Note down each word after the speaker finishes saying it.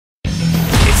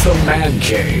It's the Man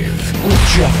Cave with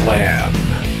Jeff Lamb,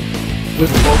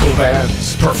 with local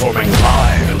bands performing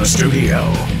live in the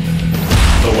studio,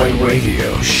 the way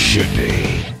radio should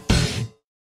be.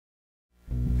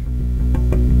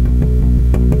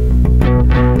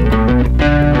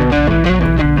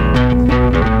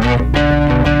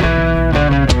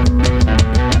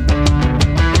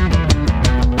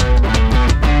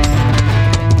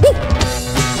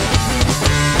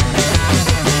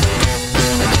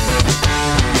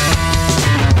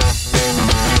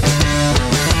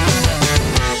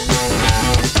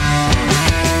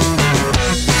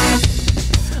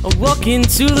 Walk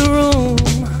into the room,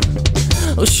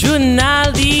 or shouldn't I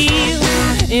leave?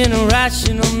 An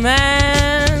irrational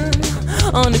man,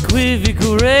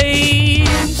 unequivocal rage,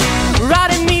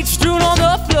 rotting meat strewn on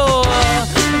the floor,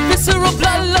 visceral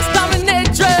bloodlust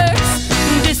dominatrix,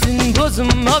 distant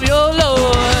bosom of your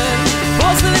lord,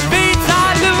 porcelain fates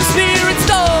I lose near its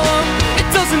storm. It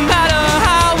doesn't matter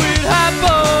how it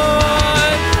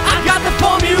happened. I got the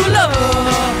formula,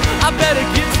 I better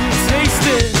get to taste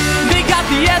it.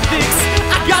 The ethics,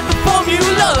 I got the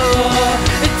formula.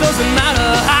 It doesn't matter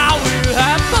how it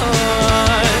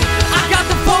happened. I got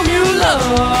the formula.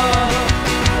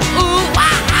 Ooh,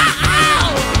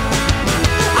 wow.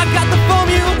 I got the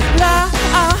formula.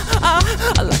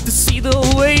 I like to see the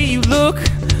way you look,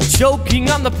 choking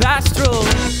on the pastoral.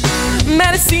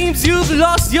 Man, it seems you've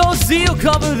lost your zeal,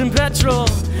 covered in petrol.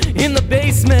 In the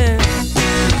basement,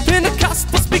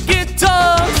 Pentecostal speaking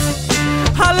tongues.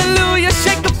 Hallelujah,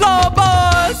 shake the floor,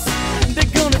 boys.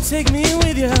 They're gonna take me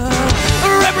with you.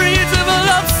 Every inch of a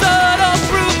absurd, a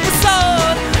proof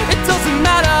facade. It doesn't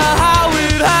matter how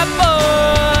it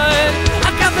happened.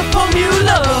 I got the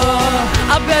formula,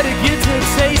 I better get to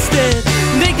taste it.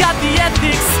 They got the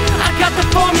ethics, I got the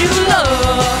formula.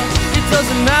 It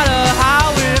doesn't matter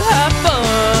how it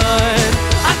happened.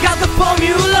 I got the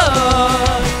formula.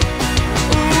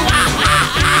 Ooh, ow, ow,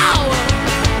 ow.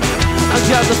 I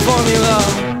got the formula.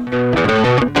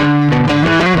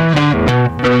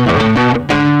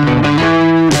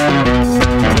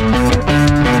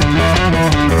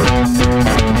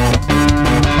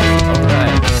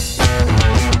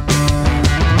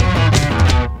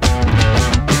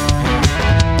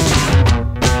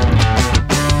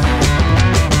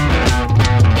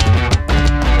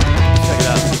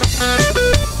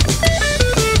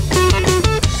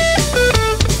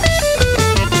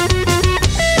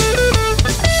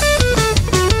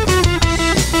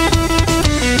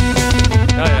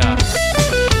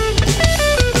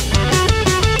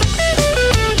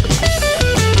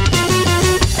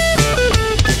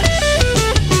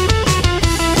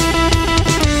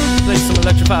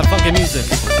 Funky music.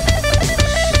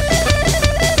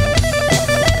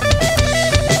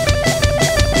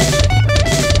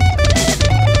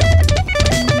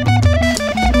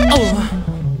 Oh,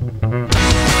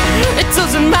 it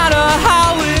doesn't matter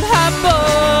how it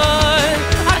happened.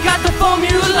 I got the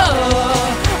formula,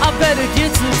 I better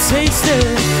get to taste it.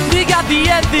 They got the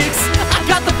ethics, I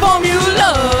got the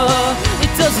formula.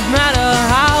 It doesn't matter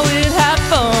how it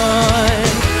happened.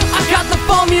 I got the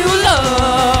formula.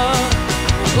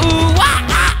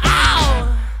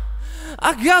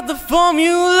 I got the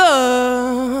formula.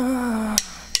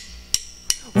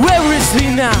 Where is he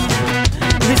now?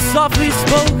 They softly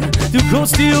spoke through cold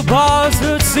steel bars,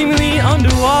 heard seemingly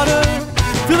underwater.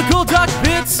 Through the cold dark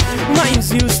pits,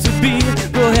 minds used to be.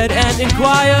 Go ahead and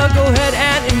inquire, go ahead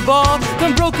and involve.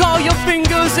 Then broke all your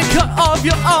fingers and cut off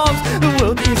your arms. The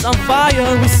world is on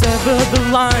fire, we sever the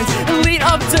lines and lead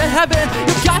up to heaven.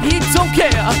 You got heat, don't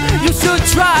care, you should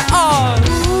try on.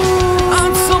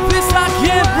 I'm so pissed I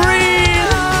can't breathe.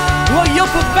 Well,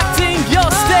 you're perfecting your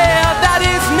stare. That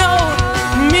is no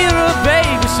mirror,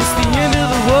 babe. It's just the end of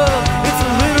the world. It's a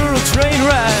literal train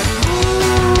wreck.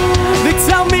 They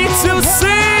tell me to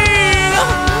sing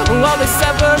while they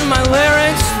sever my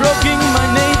larynx, stroking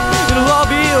my nape. It'll all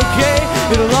be okay.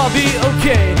 It'll all be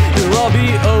okay. It'll all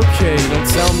be okay. Don't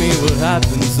tell me what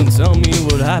happens. Don't tell me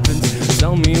what happens.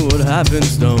 Tell me what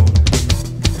happens. Don't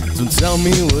tell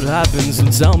me what happens.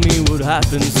 Don't tell me what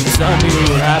happens. Don't tell me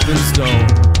what happens.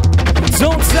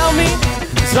 Don't tell me,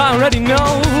 'cause I already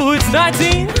know. It's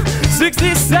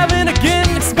 1967 again,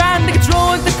 expanding,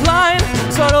 control and decline.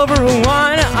 Start over,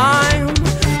 rewind. I'm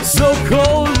so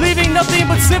cold, leaving nothing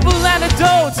but simple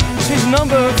anecdotes. Change the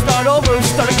number, start over,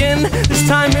 start again. This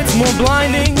time it's more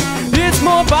blinding, it's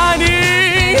more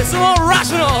binding, it's more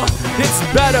rational, it's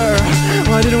better.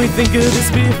 Why didn't we think of this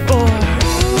before?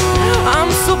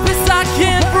 I'm so pissed I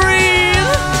can't breathe.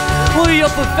 Well, you're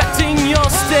perfecting your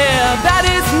stare. That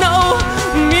is no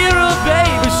mirror,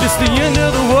 babe. It's just the end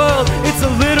of the world. It's a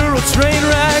literal train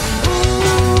wreck.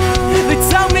 They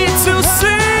tell me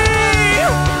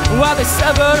while they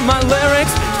sever my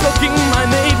larynx, stroking my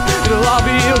mate. It'll all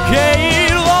be okay,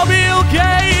 it'll all be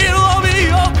okay, it'll all be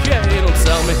okay. Don't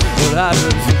tell me what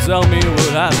happens, don't tell me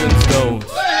what happens,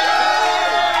 don't.